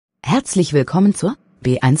Herzlich willkommen zur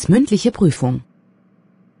B1 Mündliche Prüfung.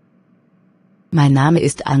 Mein Name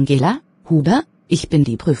ist Angela Huber, ich bin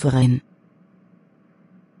die Prüferin.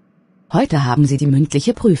 Heute haben Sie die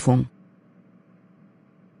mündliche Prüfung.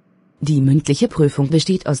 Die mündliche Prüfung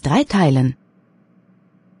besteht aus 3 Teilen.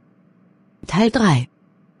 Teil 3.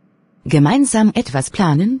 Gemeinsam etwas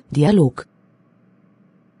planen, Dialog.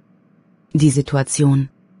 Die Situation.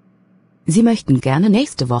 Sie möchten gerne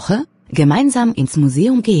nächste Woche gemeinsam ins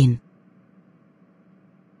Museum gehen.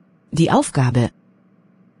 Die Aufgabe.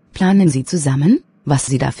 Planen Sie zusammen, was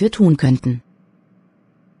Sie dafür tun könnten.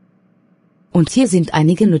 Und hier sind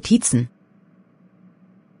einige Notizen.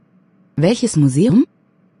 Welches Museum?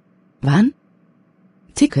 Wann?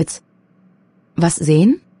 Tickets? Was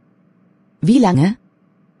sehen? Wie lange?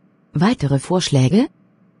 Weitere Vorschläge?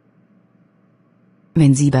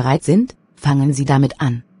 Wenn Sie bereit sind, fangen Sie damit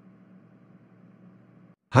an.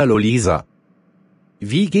 Hallo Lisa.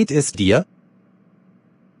 Wie geht es dir?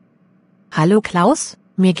 Hallo Klaus,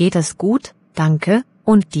 mir geht es gut, danke,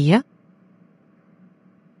 und dir?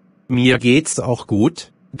 Mir geht's auch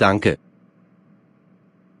gut, danke.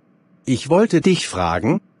 Ich wollte dich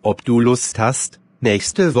fragen, ob du Lust hast,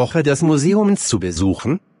 nächste Woche das Museum zu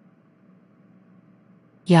besuchen?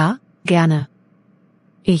 Ja, gerne.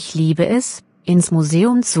 Ich liebe es, ins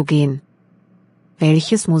Museum zu gehen.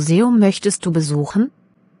 Welches Museum möchtest du besuchen?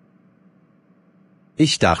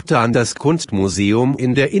 Ich dachte an das Kunstmuseum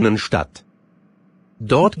in der Innenstadt.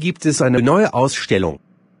 Dort gibt es eine neue Ausstellung.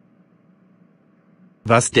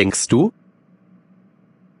 Was denkst du?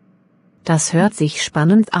 Das hört sich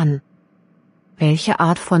spannend an. Welche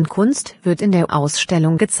Art von Kunst wird in der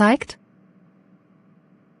Ausstellung gezeigt?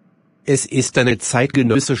 Es ist eine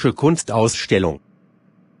zeitgenössische Kunstausstellung.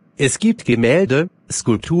 Es gibt Gemälde,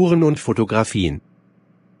 Skulpturen und Fotografien.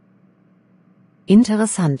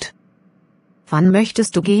 Interessant. Wann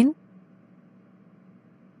möchtest du gehen?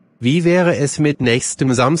 Wie wäre es mit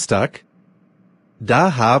nächstem Samstag?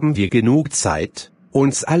 Da haben wir genug Zeit,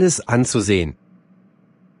 uns alles anzusehen.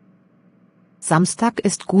 Samstag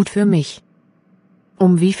ist gut für mich.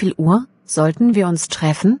 Um wie viel Uhr sollten wir uns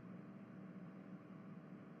treffen?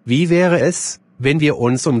 Wie wäre es, wenn wir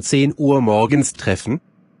uns um 10 Uhr morgens treffen?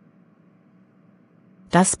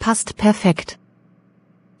 Das passt perfekt.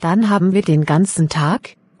 Dann haben wir den ganzen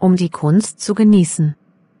Tag, um die Kunst zu genießen.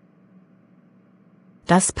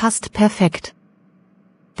 Das passt perfekt.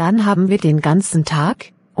 Dann haben wir den ganzen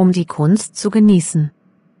Tag, um die Kunst zu genießen.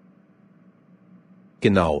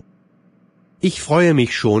 Genau. Ich freue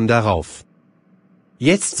mich schon darauf.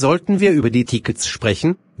 Jetzt sollten wir über die Tickets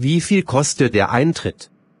sprechen. Wie viel kostet der Eintritt?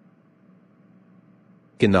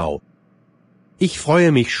 Genau. Ich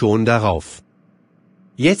freue mich schon darauf.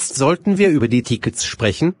 Jetzt sollten wir über die Tickets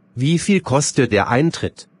sprechen. Wie viel kostet der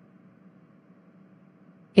Eintritt?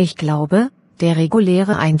 Ich glaube, der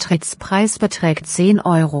reguläre Eintrittspreis beträgt 10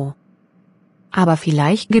 Euro. Aber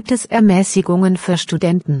vielleicht gibt es Ermäßigungen für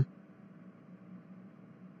Studenten.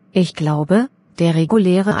 Ich glaube, der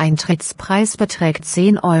reguläre Eintrittspreis beträgt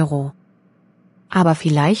 10 Euro. Aber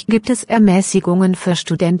vielleicht gibt es Ermäßigungen für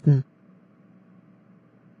Studenten.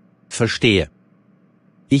 Verstehe.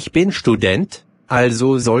 Ich bin Student,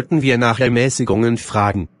 also sollten wir nach Ermäßigungen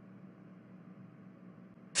fragen.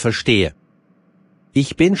 Verstehe.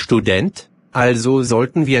 Ich bin Student, also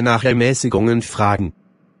sollten wir nach Ermäßigungen fragen.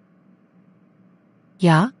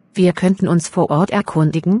 Ja, wir könnten uns vor Ort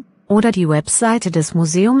erkundigen, oder die Webseite des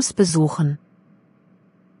Museums besuchen.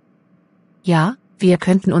 Ja, wir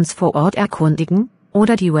könnten uns vor Ort erkundigen,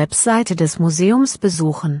 oder die Webseite des Museums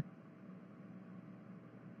besuchen.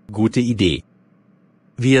 Gute Idee.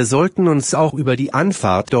 Wir sollten uns auch über die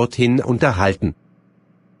Anfahrt dorthin unterhalten.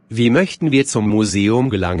 Wie möchten wir zum Museum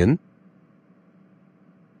gelangen?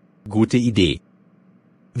 Gute Idee.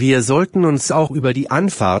 Wir sollten uns auch über die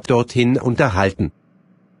Anfahrt dorthin unterhalten.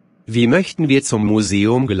 Wie möchten wir zum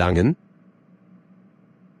Museum gelangen?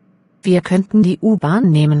 Wir könnten die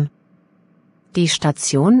U-Bahn nehmen. Die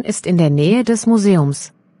Station ist in der Nähe des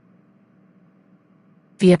Museums.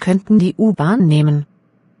 Wir könnten die U-Bahn nehmen.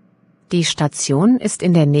 Die Station ist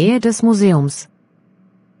in der Nähe des Museums.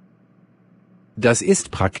 Das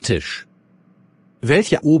ist praktisch.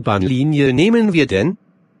 Welche U-Bahn-Linie nehmen wir denn?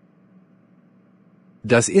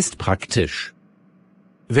 Das ist praktisch.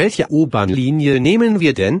 Welche U-Bahn-Linie nehmen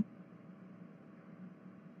wir denn?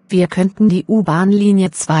 Wir könnten die U-Bahn-Linie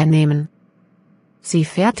 2 nehmen. Sie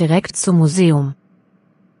fährt direkt zum Museum.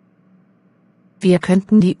 Wir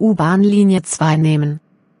könnten die U-Bahn-Linie 2 nehmen.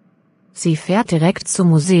 Sie fährt direkt zum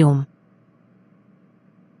Museum.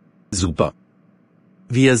 Super.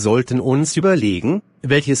 Wir sollten uns überlegen,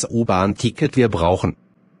 welches U-Bahn-Ticket wir brauchen.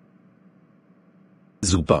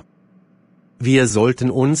 Super. wir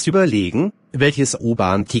sollten uns überlegen, welches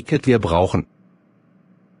U-Bahn-Ticket wir brauchen.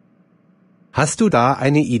 Hast du da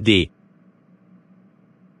eine Idee?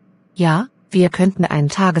 Ja, wir könnten ein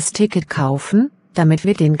Tagesticket kaufen, damit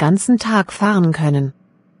wir den ganzen Tag fahren können.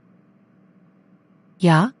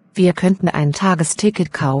 Ja, wir könnten ein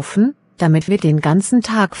Tagesticket kaufen, damit wir den ganzen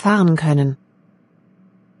Tag fahren können.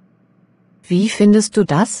 Wie findest du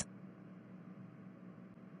das?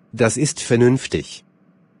 Das ist vernünftig.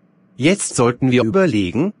 Jetzt sollten wir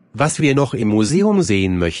überlegen, was wir noch im Museum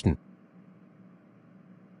sehen möchten.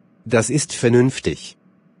 Das ist vernünftig.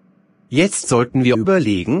 Jetzt sollten wir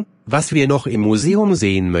überlegen, was wir noch im Museum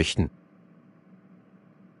sehen möchten.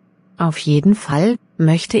 Auf jeden Fall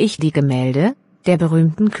möchte ich die Gemälde der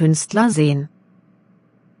berühmten Künstler sehen.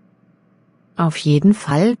 Auf jeden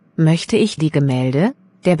Fall möchte ich die Gemälde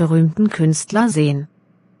der berühmten Künstler sehen.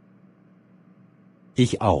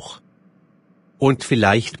 Ich auch. Und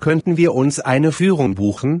vielleicht könnten wir uns eine Führung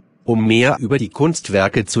buchen, um mehr über die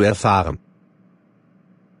Kunstwerke zu erfahren.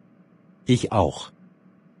 Ich auch.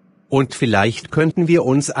 Und vielleicht könnten wir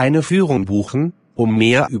uns eine Führung buchen, um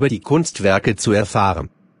mehr über die Kunstwerke zu erfahren.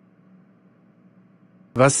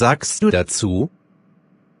 Was sagst du dazu?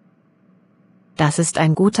 Das ist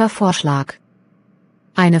ein guter Vorschlag.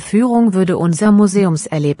 Eine Führung würde unser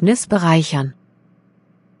Museumserlebnis bereichern.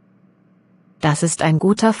 Das ist ein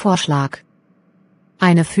guter Vorschlag.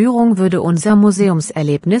 Eine Führung würde unser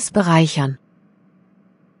Museumserlebnis bereichern.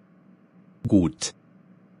 Gut.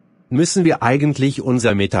 Müssen wir eigentlich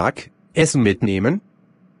unser Mittagessen mitnehmen?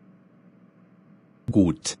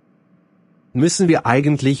 Gut. Müssen wir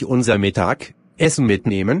eigentlich unser Mittagessen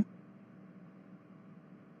mitnehmen?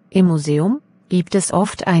 Im Museum gibt es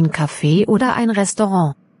oft ein Café oder ein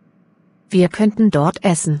Restaurant. Wir könnten dort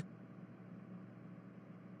essen.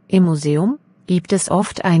 Im Museum gibt es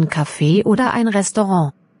oft ein Café oder ein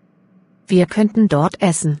Restaurant. Wir könnten dort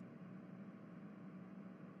essen.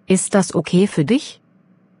 Ist das okay für dich?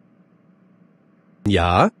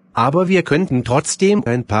 Ja, aber wir könnten trotzdem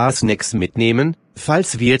ein paar Snacks mitnehmen,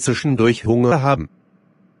 falls wir zwischendurch Hunger haben.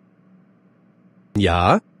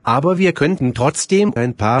 Ja, aber wir könnten trotzdem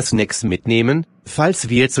ein paar Snacks mitnehmen, falls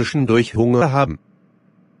wir zwischendurch Hunger haben.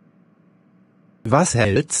 Was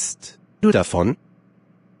hältst du davon?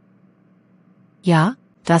 Ja,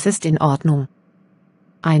 das ist in Ordnung.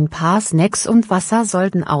 Ein paar Snacks und Wasser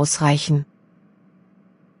sollten ausreichen.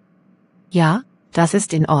 Ja, das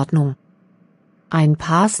ist in Ordnung. Ein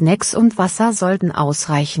paar Snacks und Wasser sollten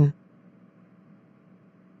ausreichen.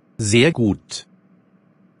 Sehr gut.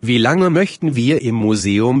 Wie lange möchten wir im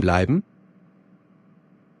Museum bleiben?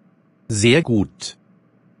 Sehr gut.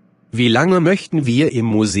 Wie lange möchten wir im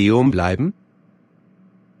Museum bleiben?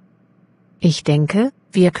 Ich denke,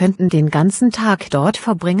 wir könnten den ganzen Tag dort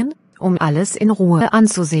verbringen, um alles in Ruhe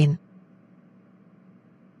anzusehen.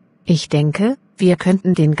 Ich denke, wir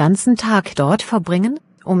könnten den ganzen Tag dort verbringen,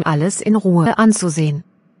 um alles in Ruhe anzusehen.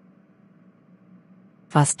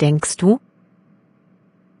 Was denkst du?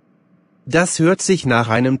 Das hört sich nach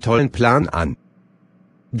einem tollen Plan an.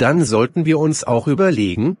 Dann sollten wir uns auch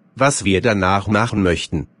überlegen, was wir danach machen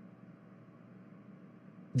möchten.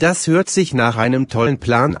 Das hört sich nach einem tollen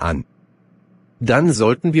Plan an. Dann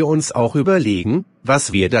sollten wir uns auch überlegen,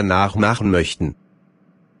 was wir danach machen möchten.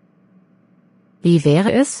 Wie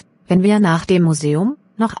wäre es, wenn wir nach dem Museum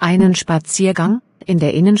noch einen Spaziergang in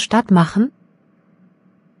der Innenstadt machen?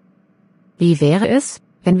 Wie wäre es,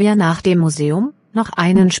 wenn wir nach dem Museum noch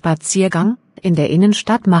einen Spaziergang in der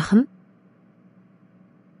Innenstadt machen?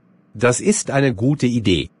 Das ist eine gute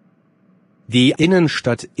Idee. Die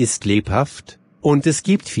Innenstadt ist lebhaft, und es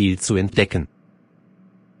gibt viel zu entdecken.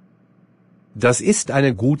 Das ist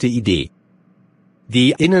eine gute Idee.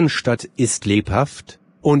 Die Innenstadt ist lebhaft,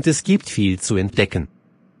 und es gibt viel zu entdecken.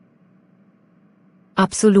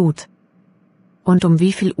 Absolut. Und um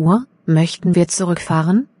wie viel Uhr möchten wir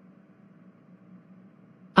zurückfahren?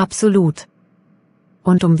 Absolut.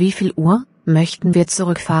 Und um wie viel Uhr möchten wir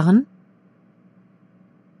zurückfahren?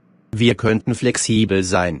 Wir könnten flexibel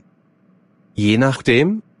sein. Je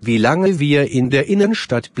nachdem, wie lange wir in der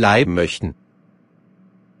Innenstadt bleiben möchten.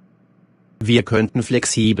 Wir könnten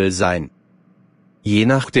flexibel sein. Je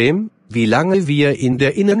nachdem, wie lange wir in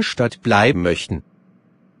der Innenstadt bleiben möchten.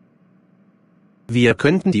 Wir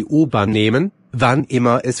könnten die U-Bahn nehmen, wann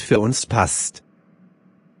immer es für uns passt.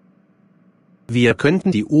 Wir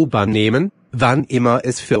könnten die U-Bahn nehmen, wann immer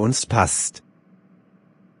es für uns passt.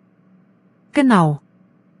 Genau.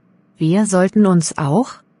 Wir sollten uns auch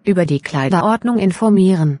über die Kleiderordnung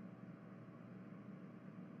informieren.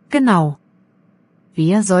 Genau.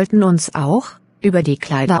 Wir sollten uns auch über die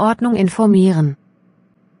Kleiderordnung informieren.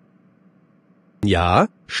 Ja,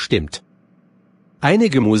 stimmt.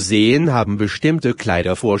 Einige Museen haben bestimmte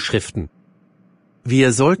Kleidervorschriften.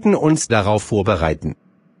 Wir sollten uns darauf vorbereiten.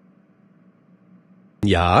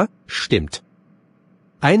 Ja, stimmt.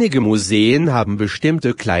 Einige Museen haben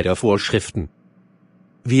bestimmte Kleidervorschriften.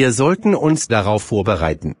 Wir sollten uns darauf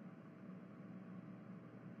vorbereiten.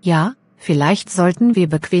 Ja, vielleicht sollten wir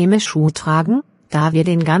bequeme Schuhe tragen, da wir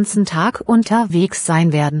den ganzen Tag unterwegs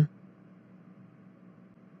sein werden.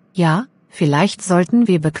 Ja, vielleicht sollten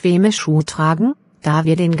wir bequeme Schuhe tragen, da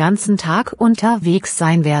wir den ganzen Tag unterwegs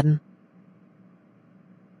sein werden.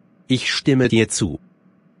 Ich stimme dir zu.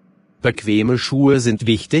 Bequeme Schuhe sind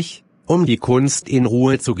wichtig, um die Kunst in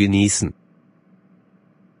Ruhe zu genießen.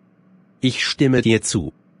 Ich stimme dir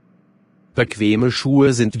zu. Bequeme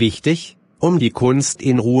Schuhe sind wichtig, um die Kunst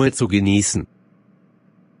in Ruhe zu genießen.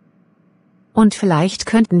 Und vielleicht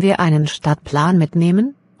könnten wir einen Stadtplan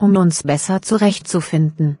mitnehmen, um uns besser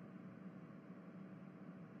zurechtzufinden.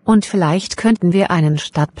 Und vielleicht könnten wir einen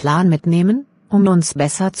Stadtplan mitnehmen, um uns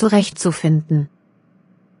besser zurechtzufinden.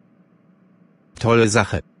 Tolle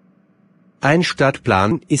Sache. Ein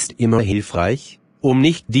Stadtplan ist immer hilfreich, um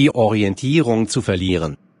nicht die Orientierung zu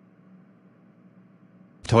verlieren.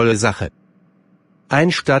 Tolle Sache.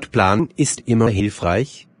 Ein Stadtplan ist immer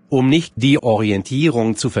hilfreich, um nicht die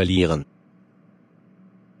Orientierung zu verlieren.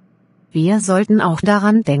 Wir sollten auch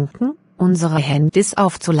daran denken, unsere Handys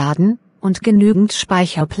aufzuladen und genügend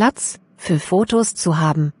Speicherplatz für Fotos zu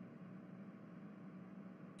haben.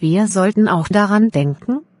 Wir sollten auch daran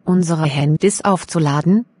denken, unsere Handys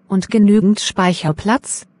aufzuladen und genügend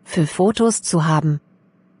Speicherplatz für Fotos zu haben.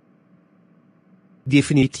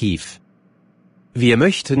 Definitiv. Wir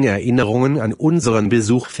möchten Erinnerungen an unseren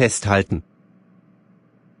Besuch festhalten.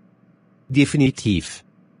 Definitiv.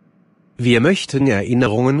 Wir möchten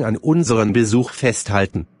Erinnerungen an unseren Besuch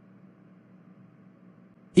festhalten.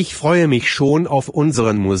 Ich freue mich schon auf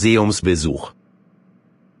unseren Museumsbesuch.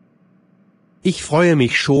 Ich freue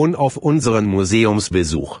mich schon auf unseren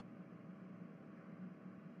Museumsbesuch.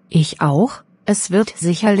 Ich auch, es wird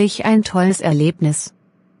sicherlich ein tolles Erlebnis.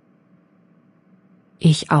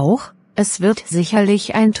 Ich auch, es wird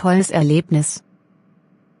sicherlich ein tolles Erlebnis.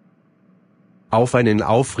 Auf einen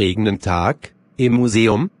aufregenden Tag, im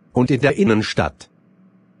Museum und in der Innenstadt.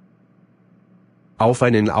 Auf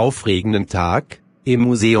einen aufregenden Tag, im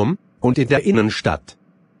Museum und in der Innenstadt.